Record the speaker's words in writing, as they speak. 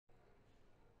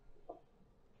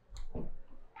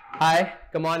Hi,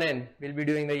 come on in. We'll be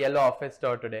doing the yellow office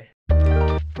tour today.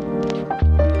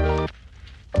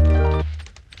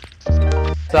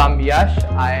 So I'm Yash.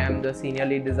 I am the senior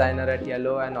lead designer at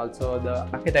Yellow and also the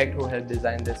architect who helped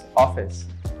design this office.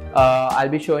 I'll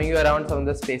be showing you around some of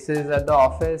the spaces at the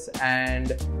office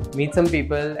and meet some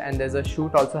people, and there's a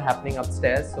shoot also happening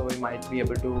upstairs, so we might be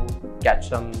able to catch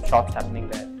some shots happening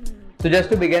there. So just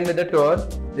to begin with the tour,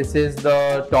 this is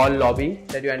the tall lobby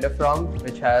that you enter from,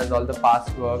 which has all the past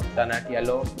work done at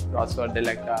Yellow, Crossword,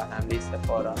 Delecta, Hamleys,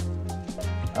 Sephora,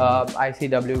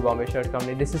 ICW, Bombay Shirt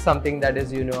Company. This is something that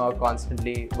is, a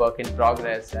constantly work in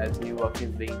progress. As new work is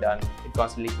being done, it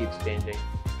constantly keeps changing.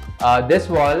 This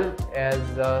wall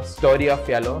is the story of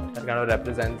Yellow that kind of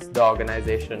represents the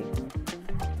organization.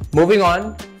 Moving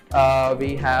on,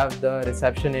 we have the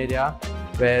reception area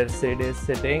where Sid is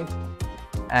sitting,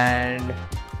 and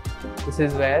this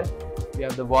is where we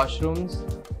have the washrooms,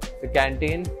 the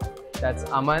canteen, that's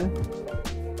Aman,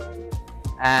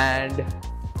 and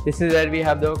this is where we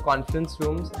have the conference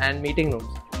rooms and meeting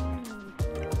rooms.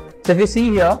 So if you see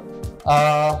here,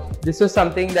 this was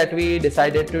something that we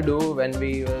decided to do when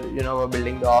we were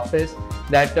building the office,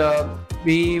 that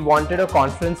we wanted a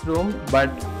conference room, but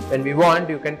when we want,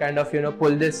 you can kind of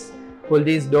pull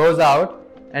these doors out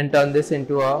and turn this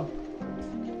into a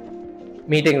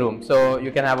meeting room. So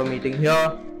you can have a meeting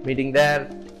here, meeting there,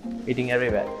 meeting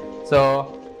everywhere.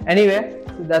 So anyway,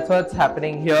 so that's what's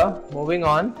happening here. Moving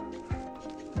on,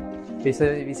 we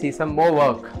see some more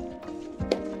work,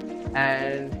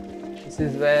 and this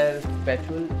is where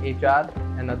Perpetual, HR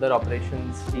and other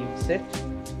operations teams sit.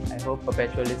 I hope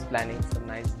Perpetual is planning some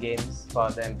nice games for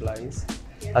the employees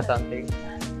or something,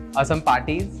 or some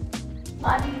parties.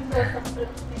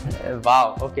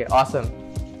 Wow, okay, awesome.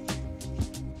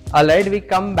 Alright, we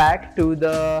come back to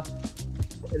the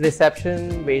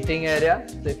reception waiting area.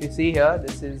 So if you see here,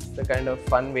 this is the kind of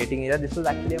fun waiting area. This was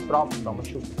actually a prop from a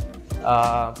shoot.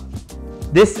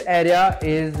 This area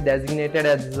is designated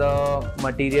as the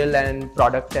material and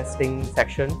product testing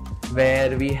section,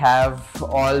 where we have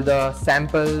all the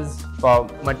samples for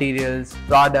materials,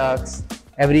 products,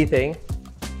 everything,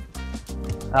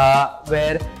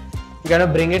 where we're gonna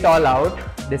bring it all out,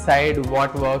 decide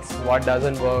what works, what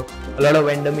doesn't work. A lot of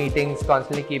vendor meetings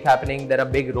constantly keep happening. There are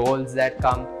big roles that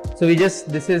come. So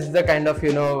this is the kind of,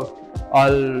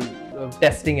 all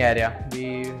testing area.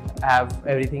 We have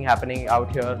everything happening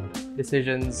out here,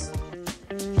 decisions.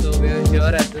 So we are here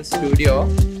at the studio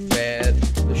where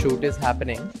the shoot is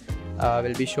happening.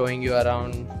 We'll be showing you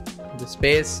around the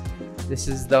space. This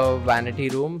is the vanity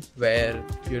room where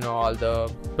all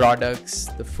the products,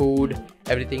 the food,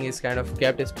 everything is kind of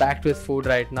kept. It's packed with food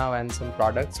right now and some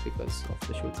products because of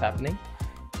the shoots happening,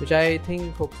 which I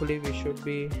think hopefully we should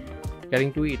be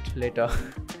getting to eat later.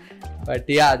 But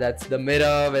yeah, that's the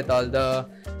mirror with all the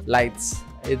lights.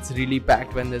 It's really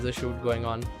packed when there's a shoot going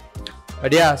on.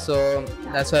 But yeah, so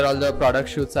that's where all the product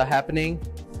shoots are happening.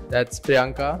 That's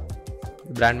Priyanka,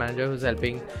 the brand manager, who's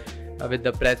helping with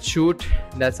the press shoot.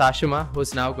 That's Ashima,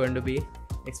 who's now going to be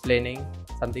explaining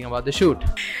something about the shoot.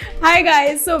 Hi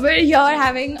guys, so we're here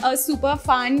having a super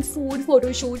fun food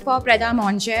photo shoot for Prada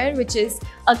Moncher, which is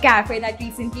a cafe that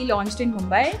recently launched in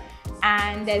Mumbai.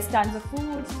 And there's tons of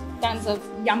food, tons of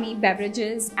yummy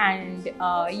beverages, and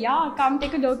yeah, come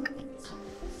take a look.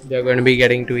 They're going to be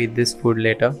getting to eat this food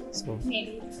later, so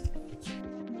Maybe.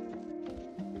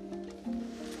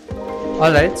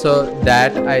 Alright, so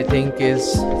that I think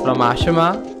is from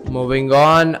Ashima. Moving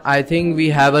on, I think we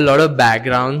have a lot of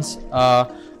backgrounds, a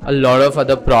lot of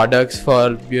other products for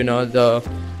the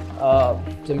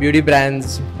some beauty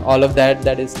brands, all of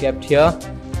that is kept here.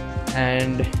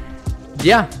 And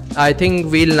yeah, I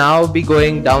think we'll now be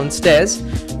going downstairs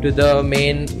to the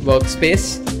main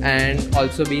workspace and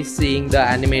also be seeing the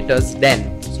animators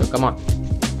den. So come on.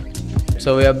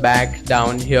 So we are back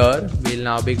down here. We'll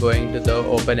now be going to the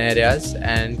open areas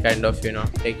and kind of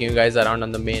taking you guys around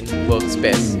on the main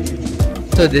workspace.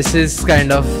 So this is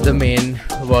kind of the main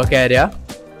work area.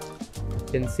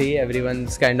 You can see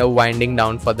everyone's kind of winding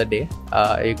down for the day.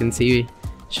 You can see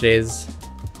Shrey's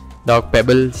dog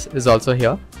Pebbles is also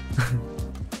here.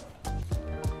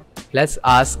 Let's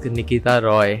ask Nikita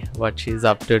Roy what she's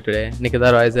up to today.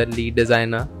 Nikita Roy is a lead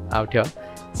designer out here.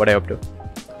 What are you up to?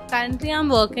 Currently, I'm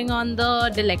working on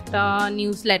the Delecta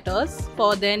newsletters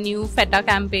for their new Feta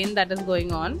campaign that is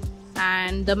going on.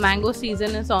 And the mango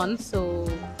season is on, so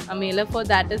I'm mailer for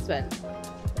that as well.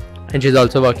 And she's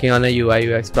also working on a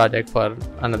UI UX project for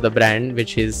another brand,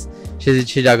 which is she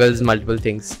juggles multiple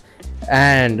things.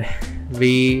 And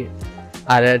we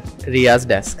are at Ria's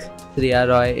desk. Ria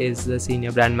Roy is the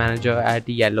senior brand manager at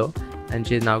Yellow, and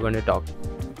she's now going to talk.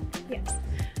 Yes.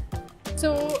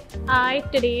 So I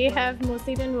today have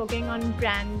mostly been working on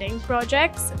branding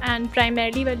projects, and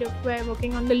primarily we're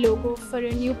working on the logo for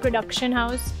a new production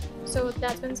house. So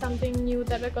that's been something new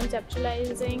that we're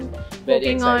conceptualizing. Very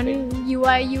working exciting. on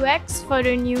UI UX for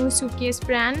a new suitcase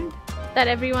brand that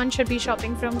everyone should be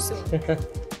shopping from soon.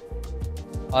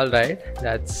 Alright,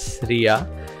 that's Ria.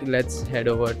 Let's head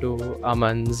over to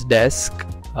Aman's desk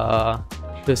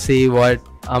to see what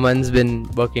Aman's been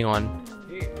working on.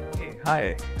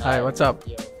 Hey, hi, what's up?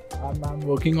 I'm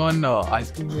working on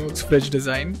Ice Cream Works fridge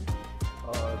design.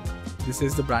 This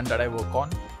is the brand that I work on.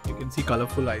 You can see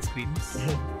colorful ice creams.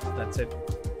 That's it.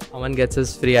 Aman gets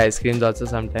us free ice creams also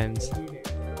sometimes.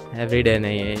 Every day,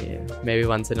 nahi, maybe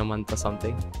once in a month or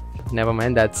something. Never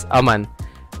mind, that's Aman.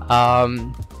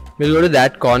 We'll go to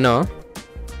that corner.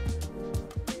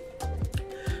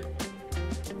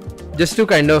 Just to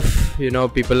kind of,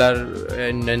 people are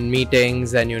in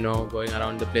meetings and, going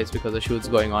around the place because the shoot's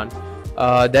going on.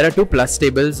 There are 2 plus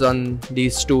tables on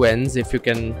these 2 ends. If you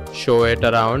can show it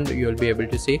around, you'll be able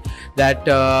to see that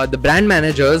the brand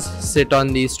managers sit on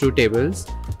these 2 tables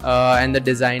and the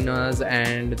designers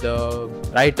and the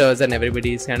writers and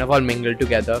everybody is kind of all mingled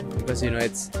together because,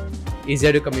 it's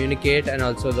easier to communicate, and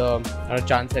also the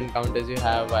chance encounters you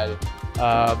have while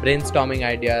brainstorming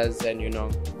ideas and,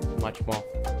 much more.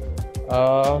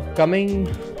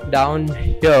 Coming down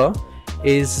here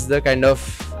is the kind of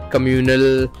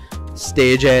communal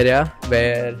stage area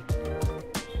where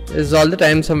there's all the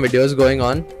time some videos going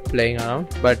on, playing around,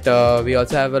 but we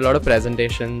also have a lot of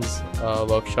presentations,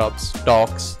 workshops,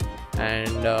 talks,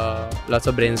 and lots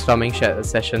of brainstorming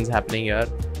sessions happening here.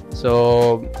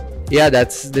 So yeah,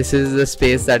 this is the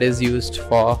space that is used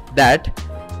for that.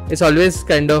 It's always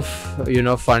kind of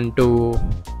fun to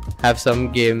have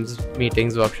some games,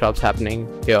 meetings, workshops happening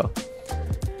here.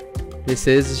 This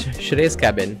is Shrey's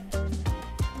cabin.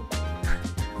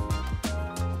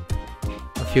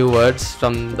 A few words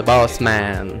from the boss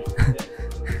man.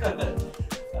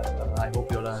 I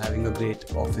hope you all are having a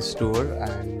great office tour,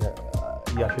 and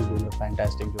Yash is doing a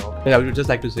fantastic job. I would just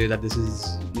like to say that this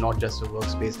is not just a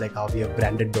workspace like how we have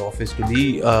branded the office to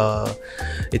be.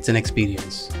 It's an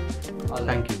experience.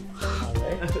 Thank you.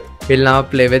 We'll now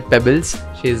play with Pebbles.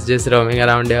 She's just roaming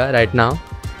around here right now.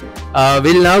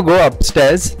 We'll now go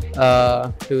upstairs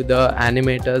to the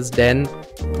animator's den.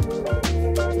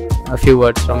 A few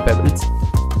words from Pebbles.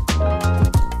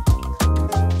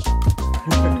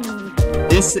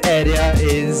 This area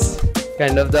is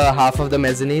kind of the half of the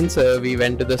mezzanine, so we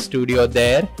went to the studio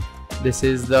there. This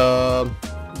is the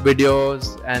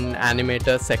videos and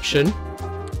animator section.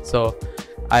 So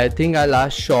I think I'll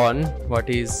ask Sean what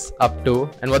he's up to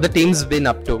and what the team's been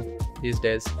up to these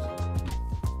days.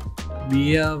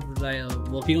 We are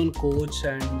working on Coach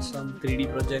and some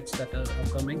 3D projects that are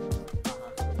upcoming.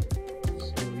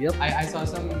 So yep. I saw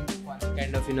some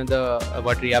kind of the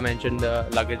what Ria mentioned, the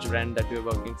luggage brand that we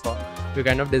were working for. We're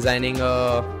kind of designing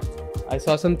I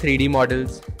saw some 3D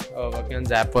models. Working on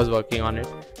Zap was working on it.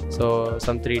 So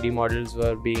some 3D models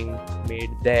were being made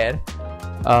there.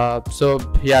 So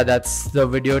yeah, that's the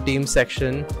video team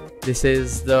section. This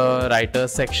is the writer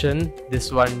section,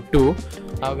 this one too.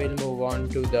 Now we'll move on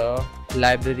to the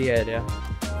library area.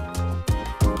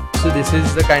 So this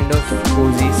is the kind of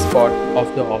cozy spot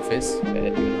of the office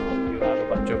where you have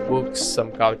a bunch of books,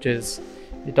 some couches.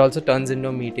 It also turns into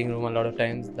a meeting room a lot of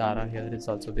times. Dara here is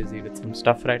also busy with some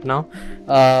stuff right now.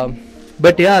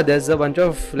 But yeah, there's a bunch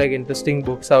of interesting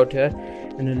books out here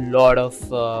and a lot of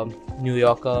New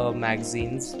Yorker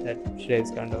magazines that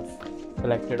Shrey's kind of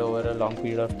collected over a long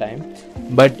period of time.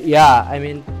 But yeah, I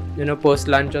mean, post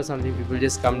lunch or something, people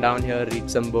just come down here, read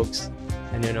some books,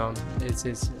 and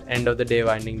it's end of the day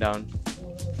winding down.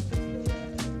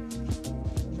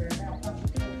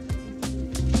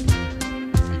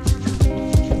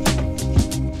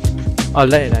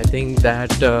 Alright, I think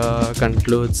that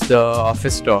concludes the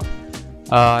office tour.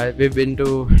 We've been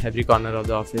to every corner of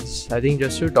the office. I think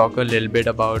just to talk a little bit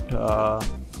about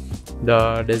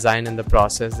the design and the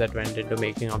process that went into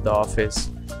making of the office.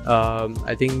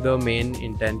 I think the main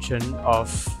intention of,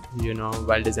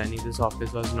 while designing this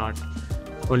office was not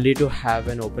only to have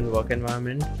an open work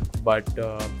environment, but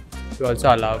to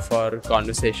also allow for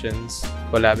conversations,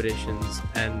 collaborations,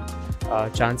 and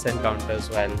chance encounters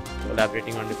while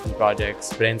collaborating on different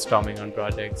projects, brainstorming on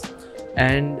projects.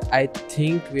 And I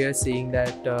think we are seeing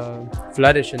that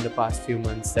flourish in the past few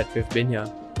months that we've been here.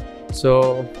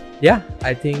 So yeah,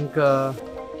 I think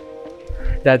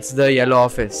that's the yellow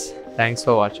office. Thanks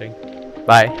for watching.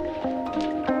 Bye.